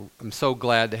I'm so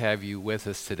glad to have you with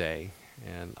us today,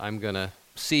 and I'm going to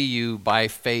see you by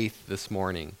faith this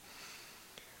morning.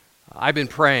 I've been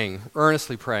praying,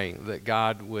 earnestly praying, that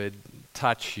God would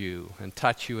touch you and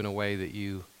touch you in a way that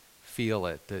you feel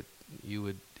it, that He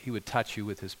would touch you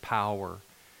with His power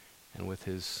and with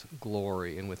His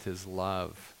glory and with His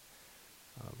love,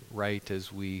 right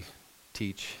as we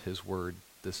teach His Word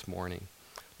this morning.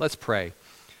 Let's pray.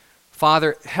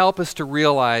 Father, help us to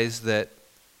realize that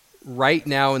right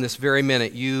now in this very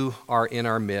minute, you are in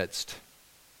our midst.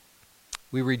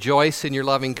 We rejoice in your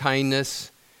loving kindness,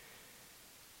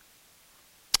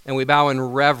 and we bow in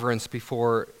reverence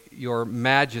before your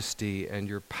majesty and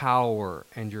your power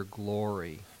and your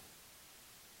glory.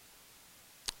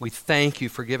 We thank you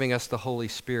for giving us the Holy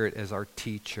Spirit as our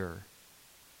teacher.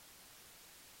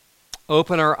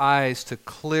 Open our eyes to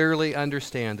clearly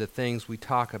understand the things we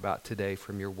talk about today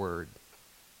from your word.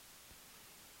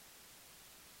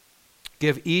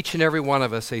 Give each and every one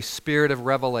of us a spirit of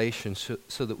revelation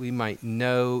so that we might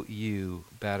know you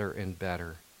better and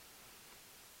better.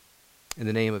 In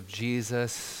the name of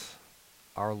Jesus,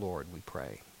 our Lord, we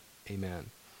pray. Amen.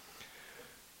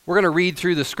 We're going to read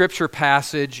through the scripture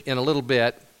passage in a little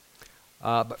bit.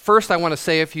 But first I want to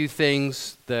say a few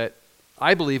things that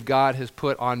I believe God has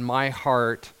put on my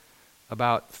heart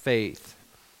about faith.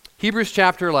 Hebrews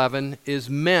chapter 11 is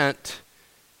meant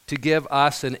to give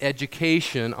us an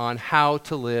education on how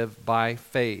to live by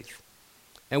faith.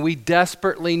 And we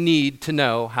desperately need to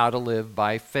know how to live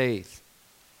by faith.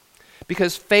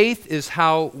 Because faith is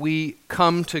how we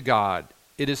come to God.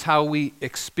 It is how we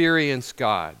experience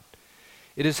God.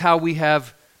 It is how we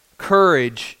have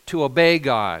courage to obey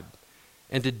God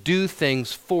and to do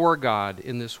things for God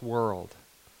in this world.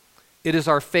 It is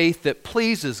our faith that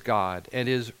pleases God and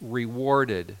is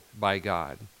rewarded by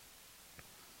God.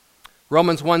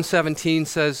 Romans 1:17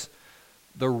 says,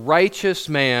 "The righteous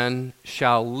man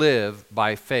shall live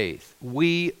by faith."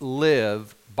 We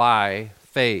live by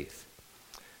faith.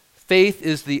 Faith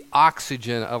is the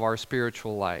oxygen of our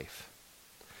spiritual life.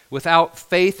 Without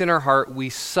faith in our heart, we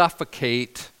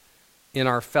suffocate in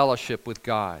our fellowship with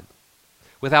God.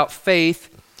 Without faith,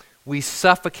 we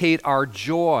suffocate our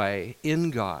joy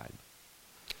in God.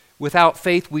 Without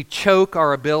faith, we choke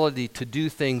our ability to do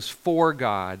things for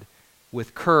God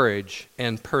with courage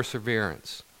and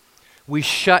perseverance. We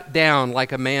shut down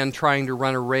like a man trying to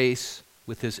run a race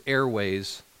with his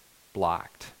airways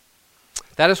blocked.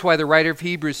 That is why the writer of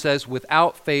Hebrews says,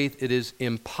 without faith it is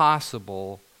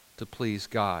impossible to please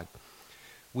God.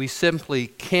 We simply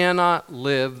cannot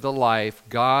live the life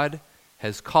God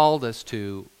has called us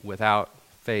to without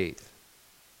faith.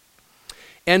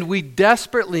 And we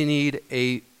desperately need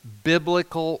a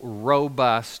biblical,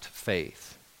 robust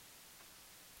faith.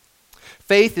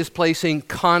 Faith is placing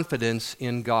confidence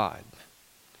in God.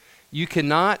 You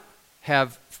cannot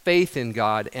have faith in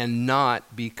God and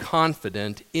not be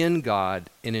confident in God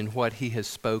and in what He has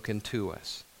spoken to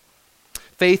us.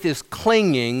 Faith is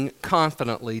clinging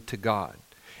confidently to God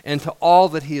and to all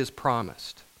that He has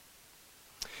promised.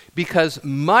 Because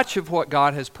much of what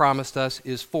God has promised us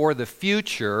is for the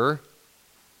future,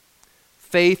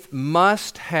 faith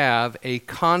must have a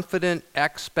confident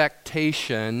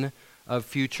expectation of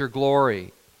future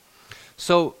glory.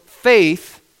 So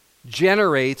faith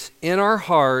generates in our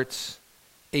hearts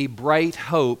a bright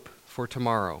hope for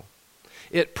tomorrow.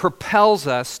 It propels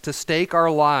us to stake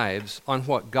our lives on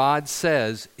what God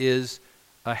says is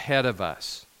ahead of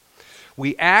us.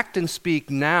 We act and speak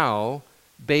now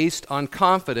based on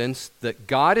confidence that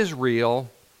God is real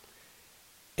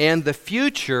and the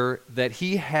future that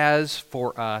He has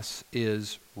for us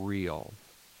is real.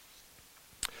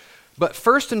 But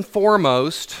first and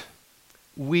foremost,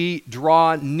 we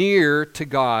draw near to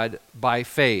God by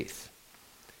faith.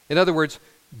 In other words,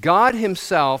 God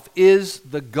Himself is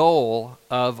the goal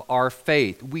of our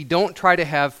faith. We don't try to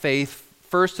have faith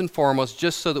first and foremost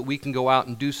just so that we can go out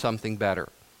and do something better.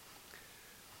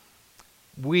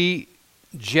 We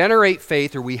generate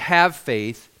faith, or we have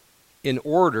faith, in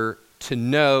order to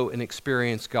know and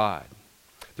experience God.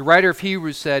 The writer of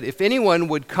Hebrews said, if anyone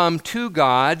would come to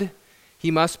God,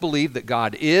 he must believe that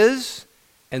God is,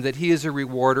 and that He is a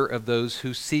rewarder of those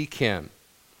who seek Him.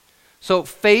 So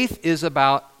faith is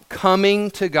about coming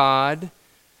to God.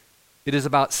 It is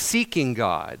about seeking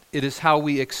God. It is how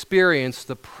we experience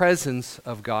the presence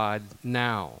of God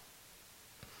now.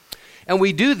 And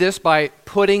we do this by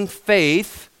putting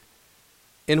faith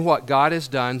in what God has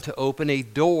done to open a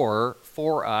door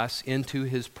for us into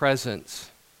His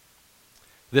presence.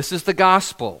 This is the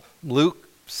gospel. Luke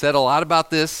said a lot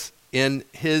about this in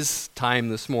his time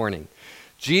this morning.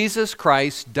 Jesus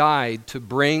Christ died to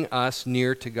bring us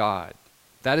near to God.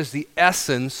 That is the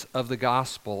essence of the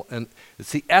gospel, and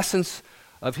it's the essence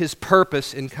of his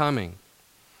purpose in coming.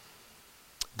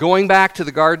 Going back to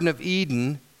the Garden of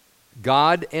Eden,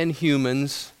 God and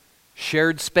humans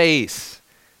shared space.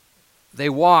 They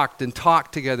walked and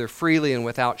talked together freely and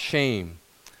without shame.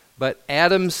 But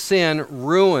Adam's sin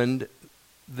ruined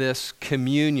this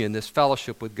communion, this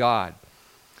fellowship with God.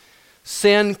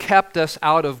 Sin kept us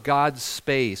out of God's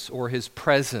space or his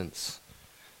presence.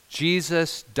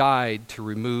 Jesus died to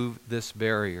remove this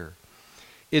barrier.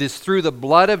 It is through the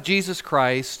blood of Jesus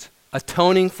Christ,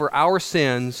 atoning for our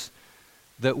sins,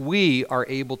 that we are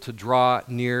able to draw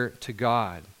near to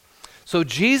God. So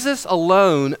Jesus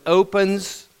alone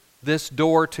opens this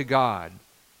door to God.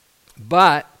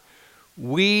 But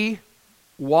we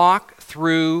walk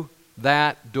through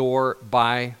that door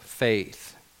by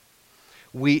faith.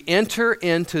 We enter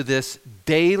into this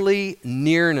daily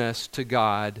nearness to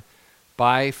God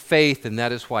by faith, and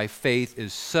that is why faith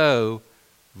is so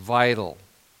vital.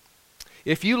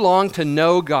 If you long to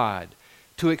know God,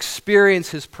 to experience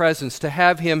his presence, to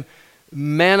have him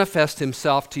manifest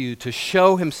himself to you, to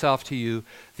show himself to you,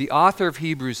 the author of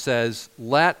Hebrews says,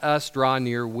 let us draw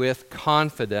near with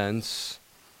confidence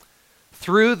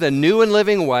through the new and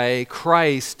living way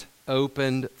Christ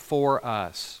opened for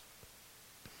us.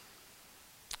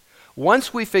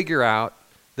 Once we figure out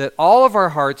that all of our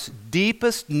heart's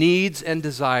deepest needs and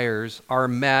desires are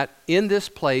met in this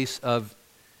place of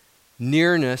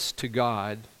nearness to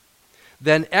God,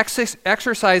 then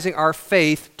exercising our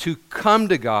faith to come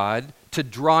to God, to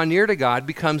draw near to God,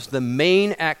 becomes the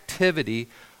main activity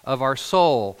of our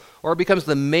soul, or it becomes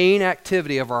the main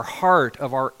activity of our heart,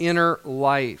 of our inner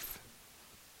life.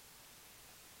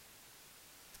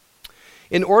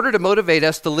 In order to motivate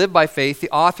us to live by faith,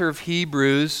 the author of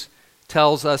Hebrews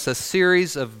tells us a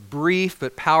series of brief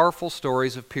but powerful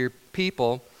stories of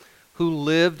people who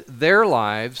lived their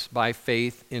lives by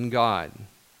faith in God.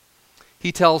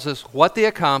 He tells us what they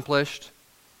accomplished,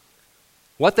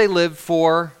 what they lived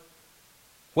for,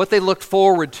 what they looked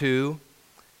forward to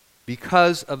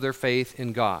because of their faith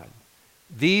in God.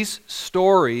 These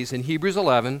stories in Hebrews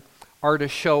 11 are to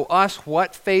show us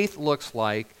what faith looks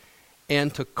like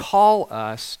and to call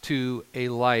us to a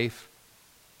life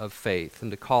of faith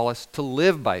and to call us to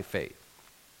live by faith.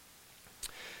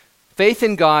 Faith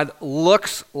in God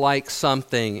looks like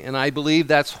something, and I believe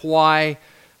that's why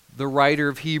the writer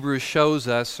of Hebrews shows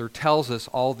us or tells us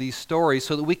all these stories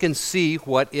so that we can see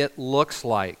what it looks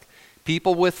like.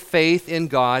 People with faith in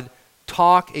God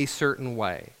talk a certain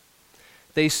way.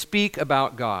 They speak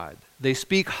about God. They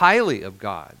speak highly of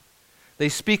God. They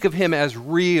speak of him as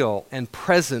real and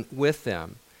present with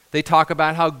them. They talk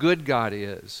about how good God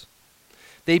is.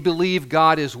 They believe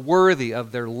God is worthy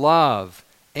of their love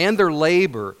and their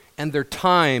labor and their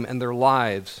time and their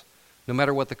lives, no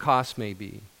matter what the cost may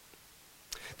be.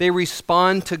 They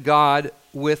respond to God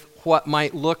with what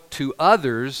might look to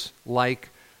others like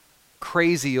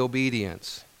crazy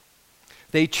obedience.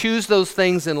 They choose those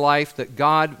things in life that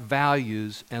God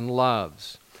values and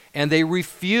loves. And they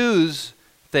refuse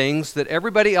things that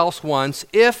everybody else wants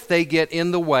if they get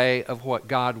in the way of what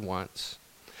God wants.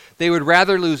 They would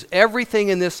rather lose everything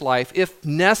in this life, if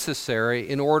necessary,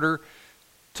 in order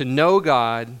to know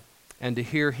God and to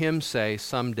hear him say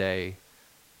someday,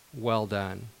 well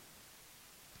done.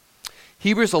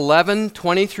 Hebrews 11,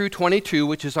 20 through 22,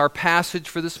 which is our passage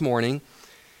for this morning.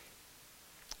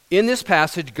 In this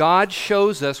passage, God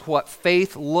shows us what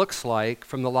faith looks like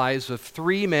from the lives of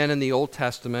three men in the Old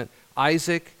Testament,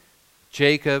 Isaac,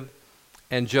 Jacob,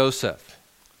 and Joseph.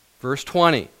 Verse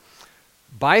 20,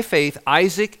 by faith,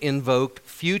 Isaac invoked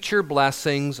future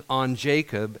blessings on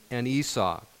Jacob and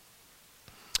Esau.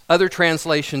 Other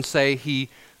translations say he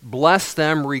blessed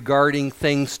them regarding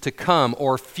things to come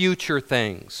or future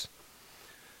things.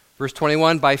 Verse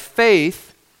 21, by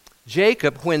faith,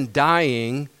 Jacob, when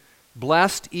dying,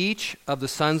 blessed each of the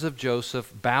sons of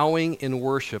Joseph, bowing in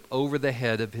worship over the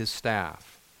head of his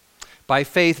staff. By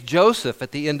faith, Joseph,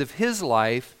 at the end of his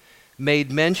life,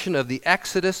 made mention of the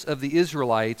exodus of the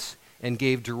Israelites and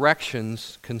gave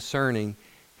directions concerning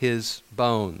his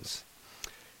bones.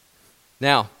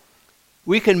 Now,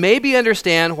 we can maybe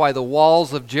understand why the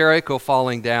walls of Jericho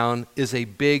falling down is a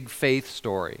big faith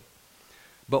story.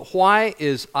 But why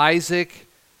is Isaac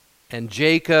and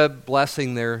Jacob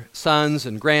blessing their sons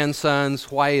and grandsons?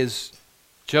 Why is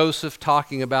Joseph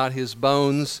talking about his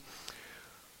bones?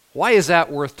 Why is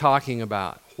that worth talking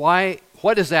about?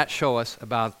 What does that show us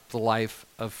about the life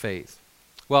of faith?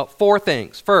 Well, four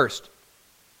things. First,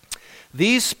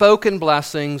 these spoken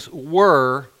blessings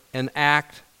were an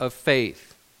act of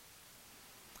faith.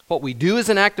 What we do is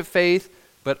an act of faith,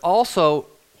 but also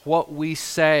what we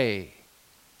say.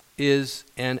 is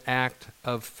an act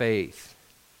of faith.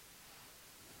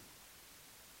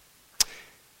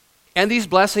 And these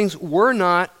blessings were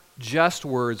not just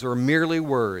words or merely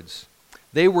words.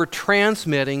 They were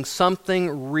transmitting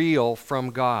something real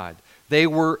from God. They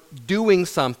were doing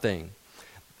something.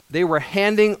 They were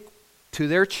handing to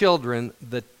their children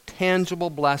the tangible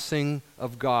blessing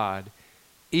of God,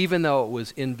 even though it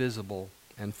was invisible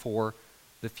and for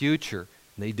the future.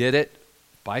 And they did it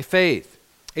by faith.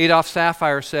 Adolf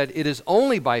Sapphire said, "It is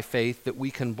only by faith that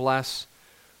we can bless,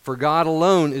 for God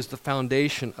alone is the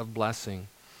foundation of blessing.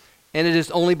 And it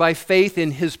is only by faith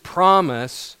in His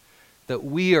promise that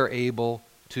we are able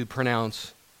to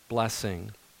pronounce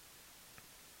blessing."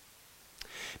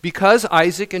 Because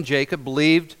Isaac and Jacob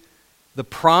believed the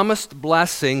promised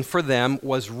blessing for them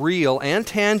was real and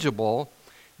tangible,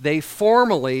 they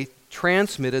formally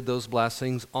transmitted those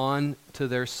blessings on to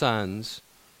their sons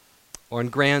and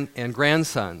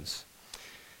grandsons.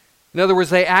 In other words,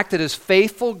 they acted as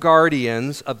faithful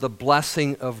guardians of the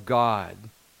blessing of God,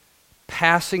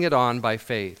 passing it on by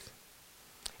faith.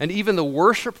 And even the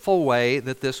worshipful way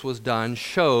that this was done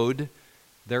showed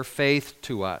their faith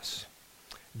to us.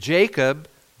 Jacob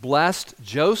blessed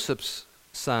Joseph's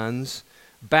sons,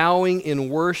 bowing in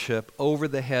worship over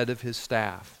the head of his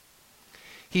staff.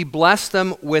 He blessed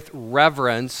them with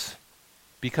reverence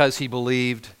because he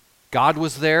believed God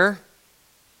was there,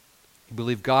 he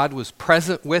believed God was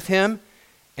present with him,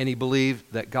 and he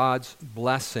believed that God's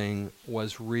blessing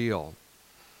was real.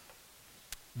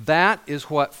 That is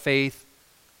what faith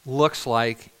looks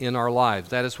like in our lives.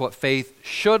 That is what faith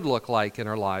should look like in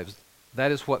our lives.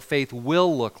 That is what faith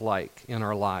will look like in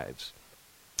our lives.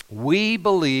 We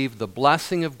believe the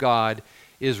blessing of God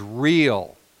is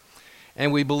real,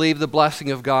 and we believe the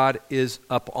blessing of God is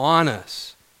upon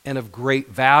us and of great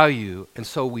value, and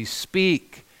so we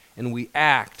speak and we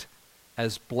act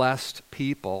as blessed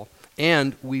people,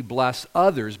 and we bless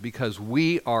others because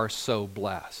we are so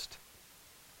blessed.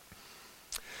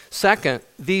 Second,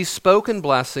 these spoken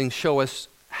blessings show us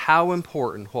how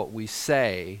important what we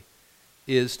say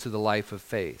is to the life of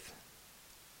faith.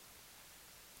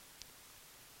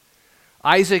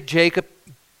 Isaac, Jacob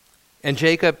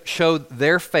showed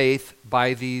their faith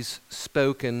by these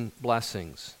spoken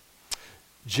blessings.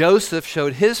 Joseph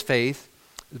showed his faith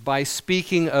by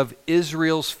speaking of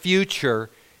Israel's future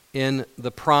in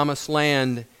the promised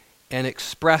land and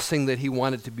expressing that he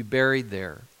wanted to be buried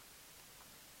there.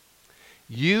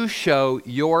 You show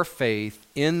your faith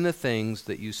in the things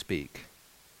that you speak.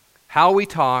 How we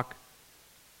talk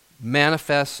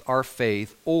manifests our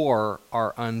faith or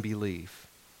our unbelief.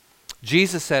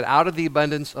 Jesus said, "Out of the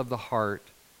abundance of the heart,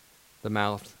 the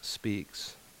mouth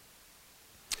speaks."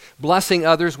 Blessing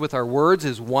others with our words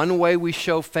is one way we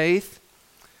show faith.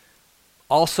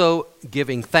 Also,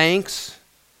 giving thanks,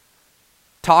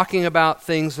 talking about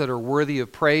things that are worthy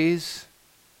of praise,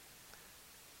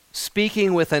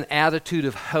 speaking with an attitude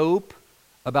of hope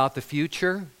about the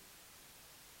future,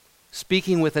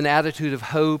 speaking with an attitude of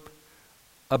hope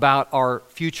about our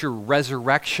future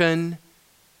resurrection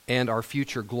and our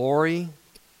future glory,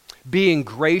 being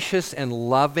gracious and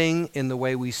loving in the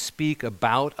way we speak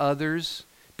about others,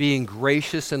 being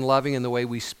gracious and loving in the way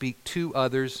we speak to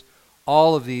others.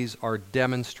 All of these are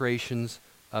demonstrations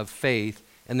of faith,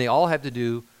 and they all have to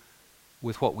do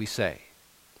with what we say,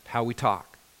 how we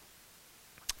talk.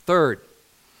 Third,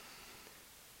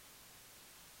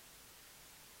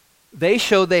 they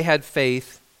showed they had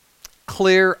faith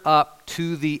clear up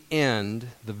to the end,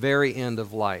 the very end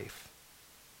of life,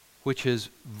 which is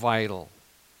vital.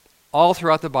 All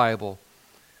throughout the Bible,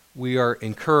 we are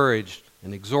encouraged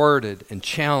and exhorted and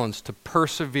challenged to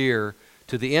persevere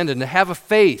to the end and to have a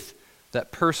faith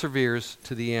that perseveres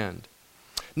to the end.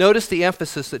 Notice the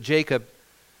emphasis that Jacob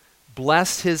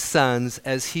blessed his sons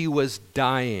as he was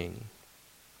dying.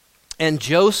 And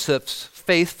Joseph's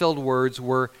faith-filled words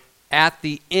were at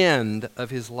the end of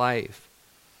his life.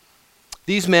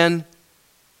 These men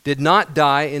did not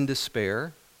die in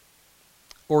despair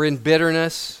or in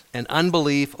bitterness and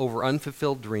unbelief over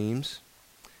unfulfilled dreams.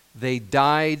 They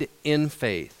died in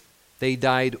faith. They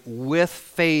died with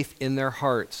faith in their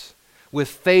hearts, with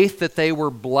faith that they were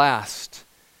blessed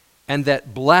and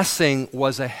that blessing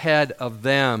was ahead of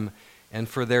them and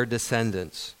for their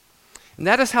descendants. And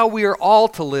that is how we are all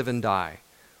to live and die.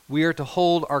 We are to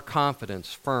hold our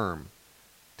confidence firm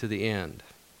to the end.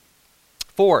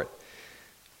 Fourth,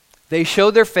 they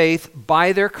showed their faith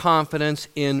by their confidence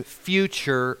in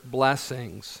future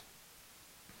blessings.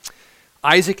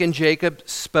 Isaac and Jacob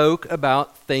spoke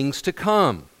about things to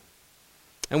come.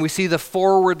 And we see the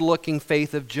forward-looking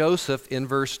faith of Joseph in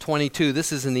verse 22.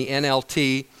 This is in the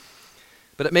NLT,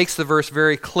 but it makes the verse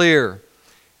very clear.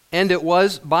 And it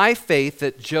was by faith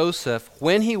that Joseph,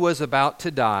 when he was about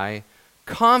to die,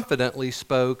 confidently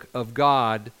spoke of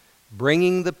God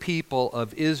bringing the people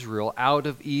of Israel out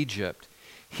of Egypt.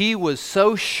 He was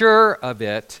so sure of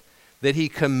it that he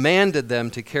commanded them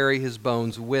to carry his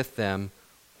bones with them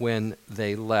when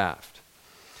they left.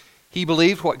 He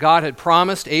believed what God had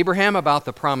promised Abraham about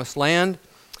the promised land,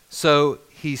 so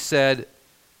he said,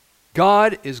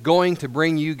 God is going to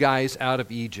bring you guys out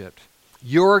of Egypt.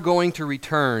 You're going to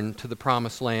return to the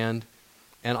promised land,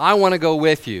 and I want to go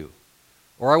with you,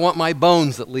 or I want my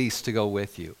bones at least to go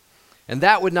with you. And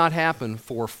that would not happen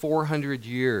for 400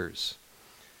 years.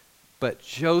 But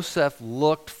Joseph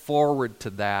looked forward to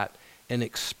that and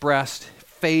expressed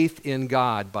faith in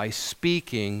God by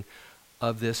speaking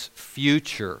of this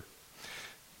future.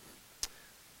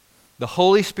 The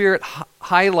Holy Spirit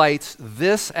highlights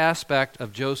this aspect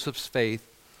of Joseph's faith,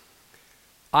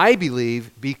 I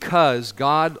believe, because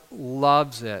God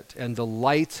loves it and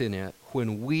delights in it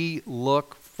when we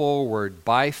look forward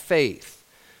by faith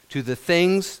to the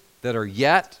things that are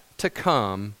yet to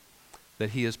come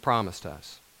that He has promised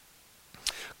us.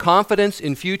 Confidence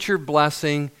in future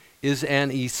blessing is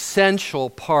an essential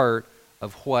part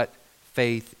of what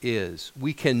faith is.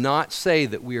 We cannot say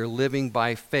that we are living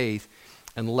by faith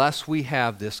unless we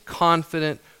have this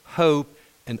confident hope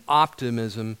and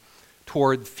optimism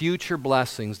toward future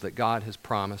blessings that God has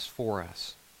promised for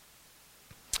us.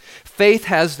 Faith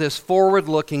has this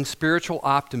forward-looking spiritual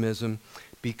optimism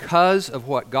because of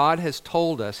what God has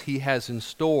told us He has in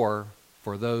store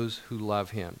for those who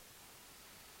love Him.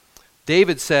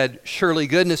 David said, "Surely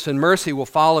goodness and mercy will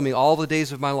follow me all the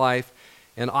days of my life,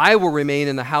 and I will remain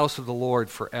in the house of the Lord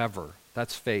forever."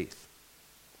 That's faith.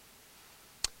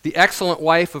 The excellent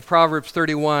wife of Proverbs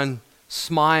 31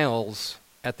 smiles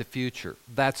at the future.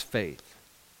 That's faith.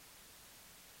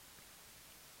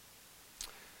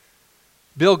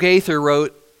 Bill Gaither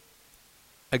wrote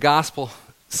a gospel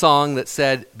song that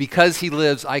said, "Because He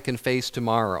lives, I can face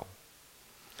tomorrow.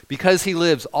 Because He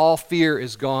lives, all fear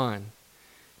is gone.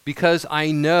 Because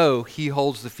I know He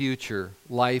holds the future,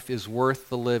 life is worth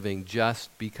the living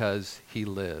just because He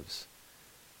lives."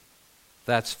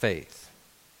 That's faith.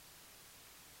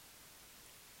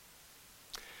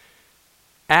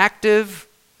 Active,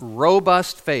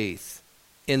 robust faith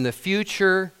in the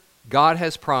future God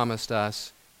has promised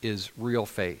us is real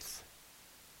faith.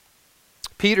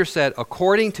 Peter said,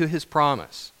 according to His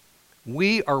promise,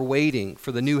 we are waiting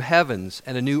for the new heavens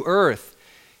and a new earth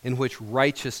in which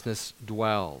righteousness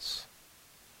dwells.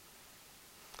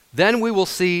 Then we will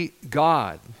see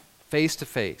God face to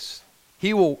face.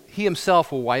 He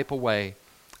Himself will wipe away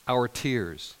our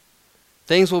tears.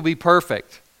 Things will be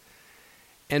perfect.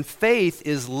 And faith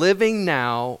is living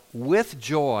now with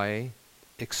joy,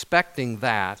 expecting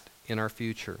that in our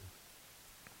future.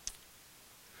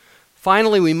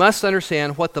 Finally, we must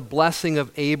understand what the blessing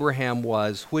of Abraham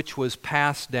was, which was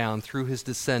passed down through his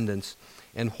descendants,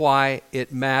 and why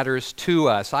it matters to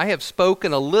us. I have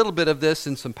spoken a little bit of this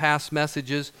in some past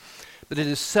messages, but it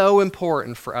is so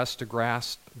important for us to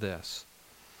grasp this.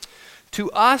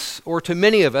 To us, or to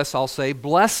many of us, I'll say,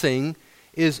 blessing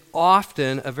is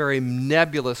often a very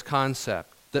nebulous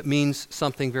concept that means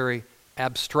something very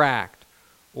abstract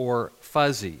or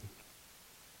fuzzy.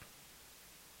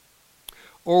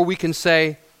 Or we can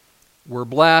say we're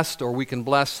blessed, or we can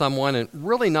bless someone and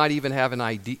really not even have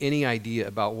any idea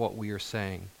about what we are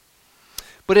saying.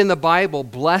 But in the Bible,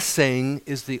 blessing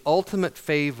is the ultimate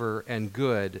favor and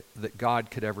good that God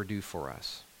could ever do for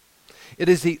us. It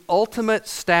is the ultimate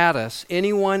status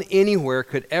anyone anywhere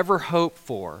could ever hope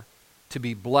for, to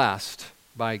be blessed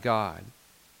by God.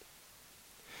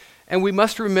 And we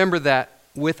must remember that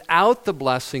without the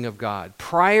blessing of God,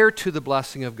 prior to the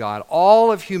blessing of God,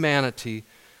 all of humanity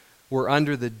were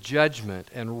under the judgment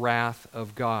and wrath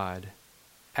of God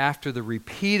after the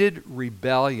repeated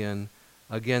rebellion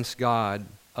against God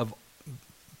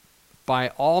by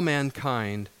all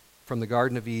mankind from the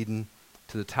Garden of Eden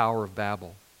to the Tower of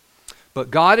Babel.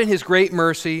 But God, in His great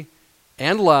mercy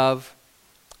and love,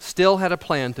 still had a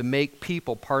plan to make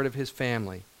people part of His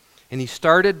family. And He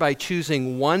started by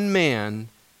choosing one man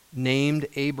named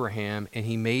Abraham, and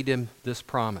He made him this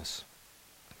promise: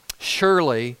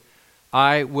 "Surely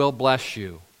I will bless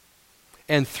you,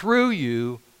 and through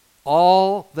you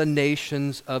all the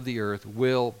nations of the earth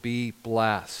will be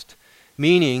blessed."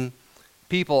 Meaning,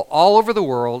 people all over the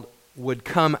world would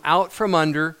come out from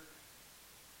under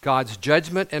God's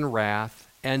judgment and wrath,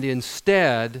 and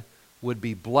instead would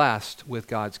be blessed with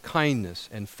God's kindness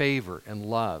and favor and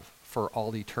love for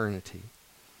all eternity.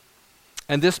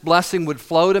 And this blessing would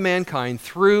flow to mankind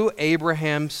through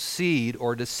Abraham's seed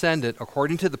or descendant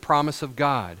according to the promise of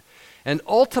God. And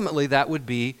ultimately, that would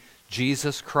be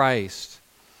Jesus Christ.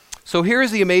 So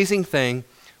here's the amazing thing.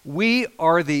 We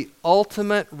are the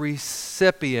ultimate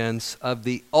recipients of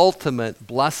the ultimate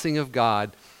blessing of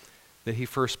God that he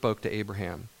first spoke to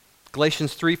Abraham.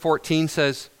 Galatians 3:14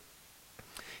 says,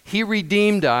 he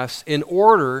redeemed us in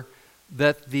order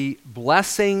that the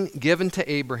blessing given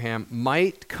to Abraham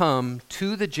might come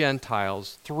to the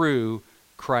Gentiles through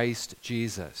Christ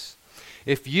Jesus.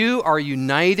 If you are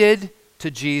united to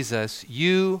Jesus,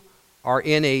 you are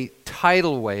in a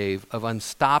tidal wave of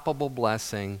unstoppable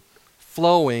blessing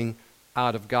flowing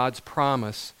out of God's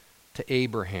promise to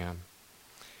Abraham.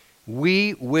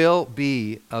 We will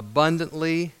be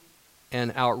abundantly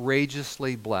and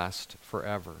outrageously blessed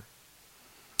forever.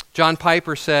 John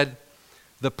Piper said,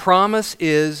 the promise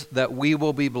is that we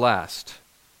will be blessed.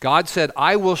 God said,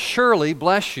 I will surely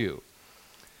bless you.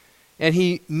 And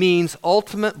he means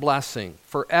ultimate blessing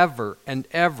forever and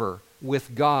ever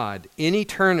with God in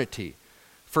eternity,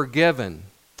 forgiven,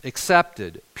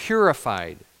 accepted,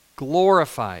 purified,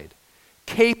 glorified,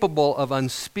 capable of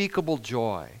unspeakable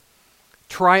joy,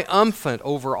 triumphant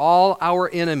over all our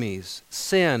enemies,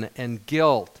 sin and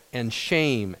guilt and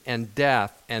shame and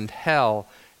death and hell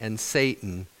and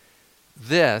Satan.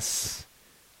 This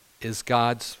is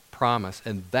God's promise,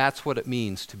 and that's what it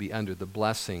means to be under the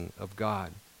blessing of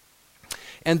God.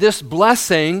 And this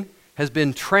blessing has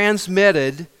been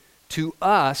transmitted to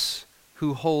us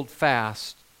who hold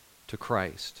fast to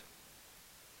Christ.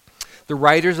 The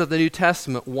writers of the New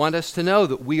Testament want us to know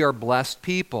that we are blessed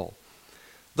people.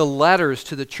 The letters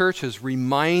to the churches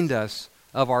remind us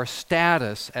of our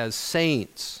status as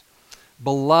saints,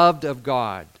 beloved of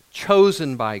God,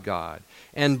 chosen by God,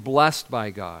 and blessed by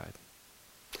God.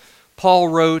 Paul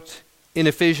wrote in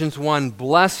Ephesians 1,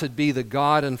 blessed be the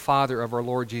God and Father of our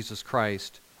Lord Jesus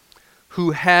Christ,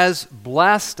 who has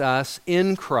blessed us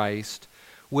in Christ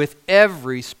with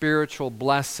every spiritual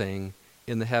blessing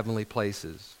in the heavenly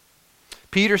places.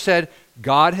 Peter said,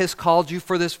 God has called you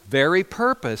for this very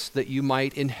purpose, that you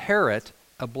might inherit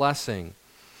a blessing.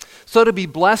 So to be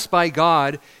blessed by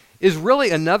God is really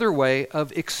another way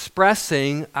of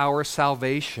expressing our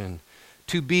salvation.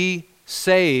 To be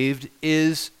saved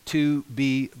is to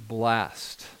be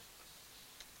blessed.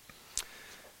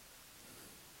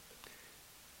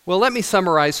 Well, let me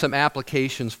summarize some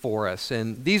applications for us.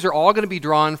 And these are all going to be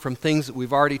drawn from things that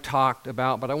we've already talked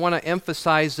about, but I want to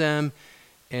emphasize them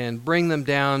and bring them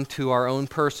down to our own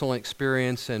personal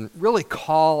experience and really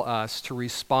call us to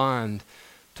respond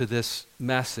to this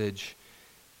message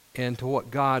and to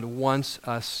what God wants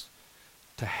us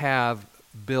to have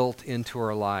built into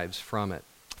our lives from it.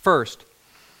 First,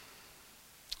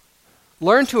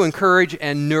 learn to encourage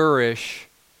and nourish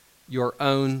your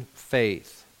own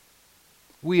faith.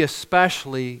 We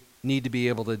especially need to be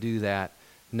able to do that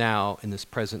now in this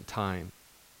present time.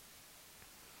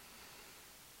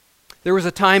 There was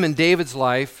a time in David's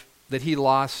life that he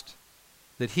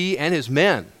and his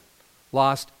men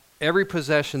lost every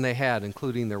possession they had,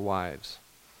 including their wives.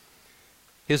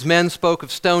 His men spoke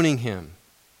of stoning him.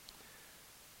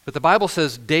 But the Bible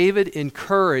says David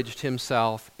encouraged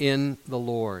himself in the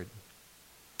Lord.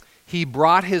 He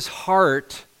brought his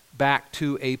heart back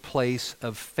to a place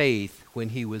of faith when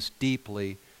he was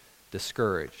deeply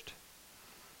discouraged.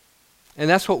 And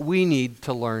that's what we need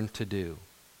to learn to do.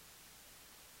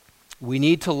 We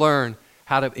need to learn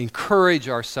how to encourage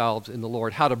ourselves in the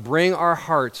Lord, how to bring our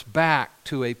hearts back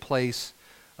to a place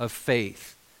of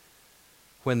faith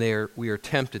when we are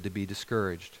tempted to be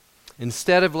discouraged.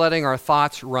 Instead of letting our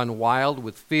thoughts run wild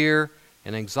with fear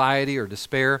and anxiety or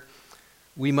despair,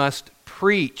 we must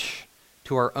preach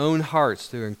to our own hearts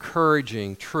the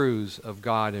encouraging truths of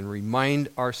God and remind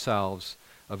ourselves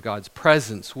of God's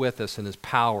presence with us and His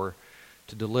power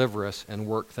to deliver us and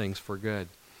work things for good.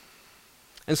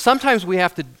 And sometimes we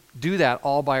have to do that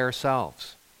all by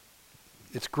ourselves.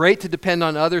 It's great to depend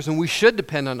on others, and we should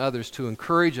depend on others to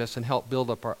encourage us and help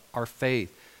build up our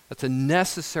faith. That's a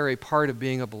necessary part of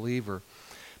being a believer.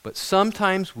 But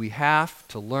sometimes we have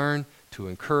to learn to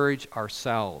encourage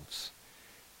ourselves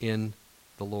in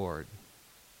the Lord.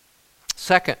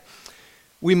 Second,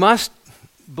 we must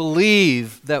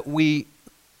believe that we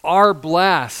are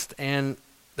blessed and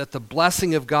that the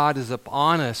blessing of God is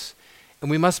upon us.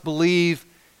 And we must believe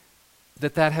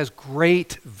that that has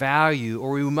great value,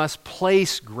 or we must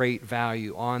place great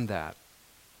value on that.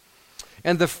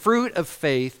 And the fruit of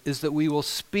faith is that we will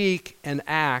speak and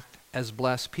act as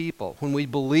blessed people. When we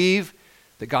believe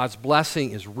that God's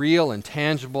blessing is real and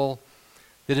tangible,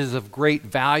 that it is of great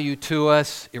value to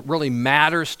us, it really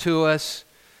matters to us,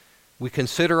 we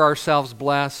consider ourselves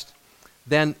blessed,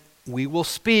 then we will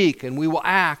speak and we will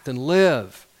act and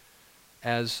live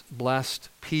as blessed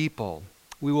people.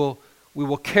 We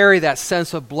will carry that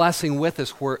sense of blessing with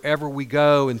us wherever we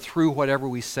go and through whatever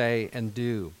we say and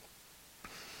do.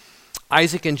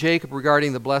 Isaac and Jacob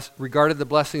regarded the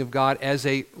blessing of God as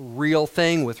a real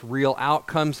thing with real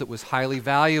outcomes that was highly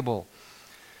valuable.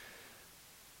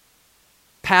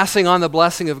 Passing on the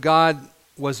blessing of God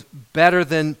was better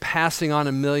than passing on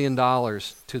 $1 million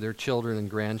to their children and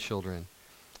grandchildren.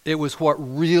 It was what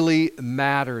really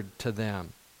mattered to them.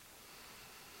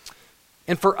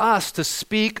 And for us to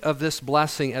speak of this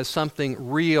blessing as something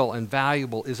real and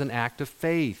valuable is an act of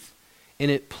faith.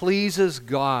 And it pleases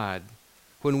God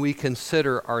when we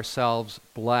consider ourselves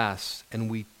blessed and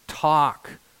we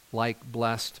talk like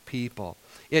blessed people.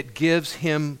 It gives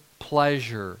Him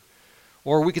pleasure.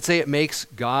 Or we could say it makes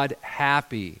God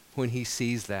happy when He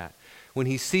sees that. When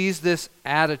He sees this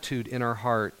attitude in our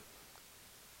heart,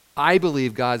 I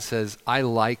believe God says, I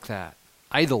like that.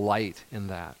 I delight in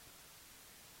that.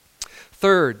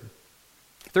 Third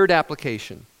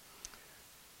application.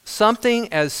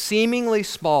 Something as seemingly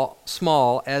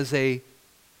small as a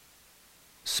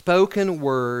spoken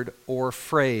word or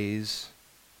phrase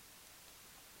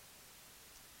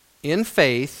in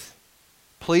faith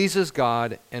pleases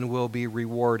God and will be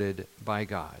rewarded by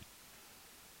God.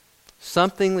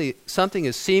 Something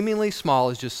as seemingly small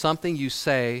as just something you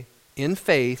say in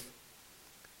faith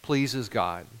pleases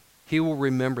God. He will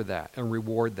remember that and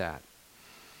reward that.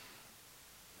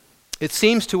 It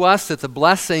seems to us that the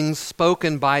blessings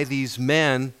spoken by these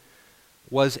men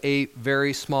was a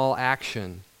very small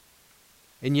action,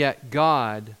 and yet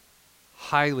God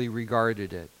highly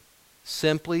regarded it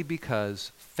simply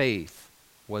because faith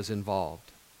was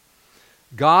involved.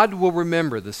 God will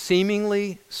remember the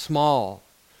seemingly small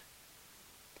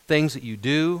things that you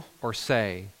do or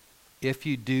say if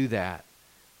you do that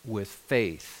with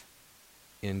faith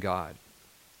in God.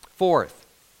 Fourth,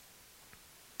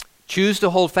 choose to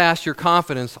hold fast your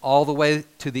confidence all the way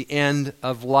to the end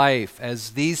of life,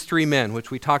 as these three men,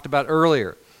 which we talked about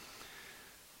earlier.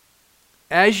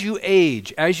 As you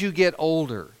age, as you get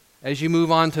older, as you move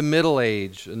on to middle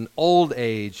age and old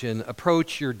age and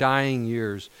approach your dying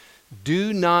years,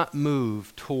 do not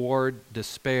move toward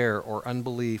despair or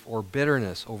unbelief or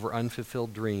bitterness over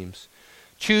unfulfilled dreams.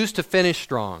 Choose to finish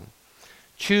strong.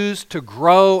 Choose to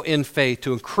grow in faith,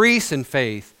 to increase in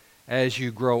faith as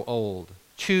you grow old.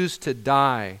 Choose to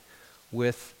die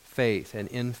with faith and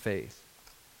in faith.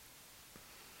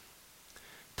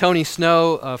 Tony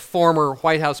Snow, a former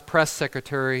White House press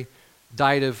secretary,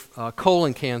 died of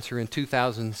colon cancer in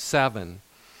 2007.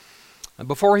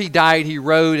 Before he died, he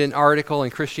wrote an article in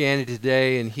Christianity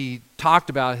Today, and he talked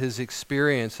about his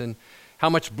experience and how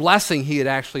much blessing he had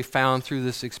actually found through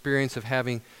this experience of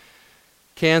having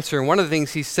cancer. And one of the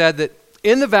things he said, that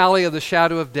in the valley of the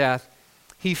shadow of death,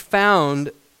 he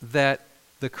found that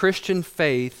the Christian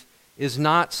faith is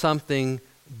not something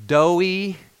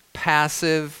doughy,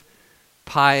 passive,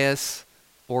 pious,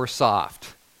 or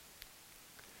soft.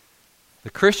 The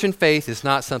Christian faith is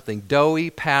not something doughy,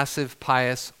 passive,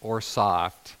 pious, or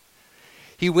soft.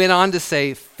 He went on to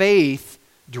say, faith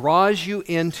draws you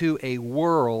into a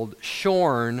world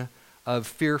shorn of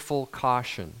fearful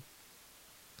caution.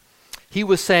 He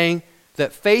was saying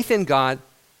that faith in God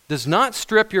does not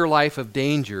strip your life of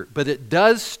danger, but it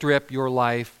does strip your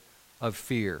life of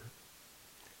fear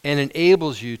and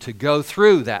enables you to go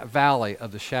through that valley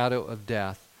of the shadow of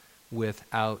death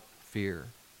without fear.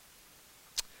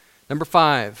 Number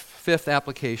 5, fifth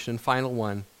application, final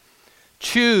one.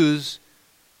 Choose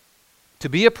to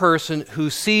be a person who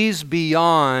sees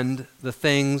beyond the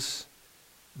things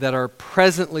that are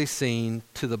presently seen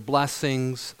to the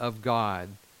blessings of God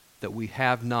that we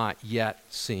have not yet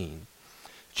seen.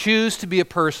 Choose to be a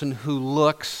person who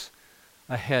looks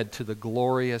ahead to the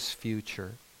glorious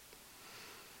future.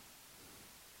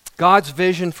 God's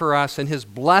vision for us and His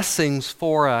blessings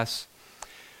for us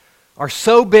are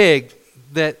so big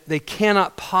that they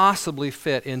cannot possibly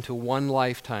fit into one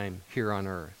lifetime here on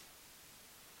earth.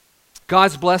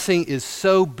 God's blessing is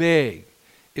so big,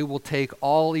 it will take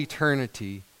all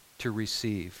eternity to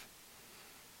receive.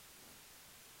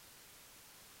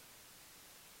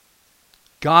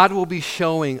 God will be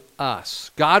showing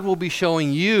us, God will be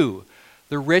showing you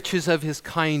the riches of His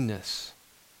kindness,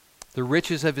 the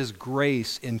riches of His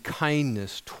grace and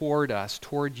kindness toward us,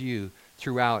 toward you,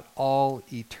 throughout all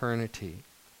eternity.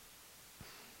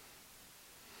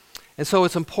 And so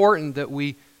it's important that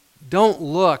we don't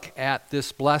look at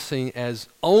this blessing as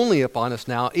only upon us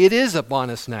now. It is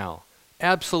upon us now,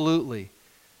 absolutely.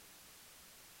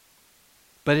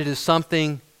 But it is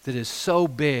something that is so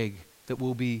big that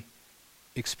we'll be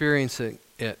experiencing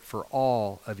it for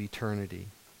all of eternity.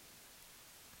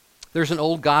 There's an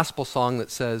old gospel song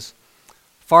that says,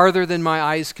 farther than my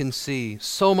eyes can see,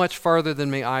 so much farther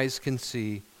than my eyes can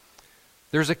see,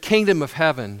 there's a kingdom of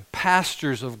heaven,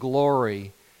 pastures of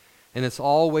glory, and it's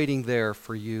all waiting there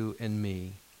for you and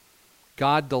me.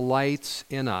 God delights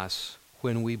in us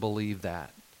when we believe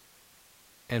that,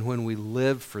 and when we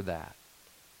live for that,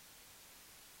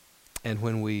 and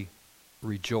when we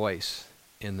rejoice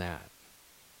in that.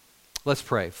 Let's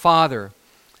pray. Father,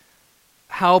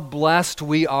 how blessed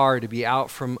we are to be out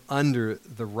from under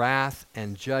the wrath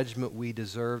and judgment we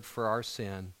deserved for our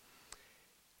sin,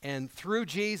 and through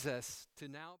Jesus to now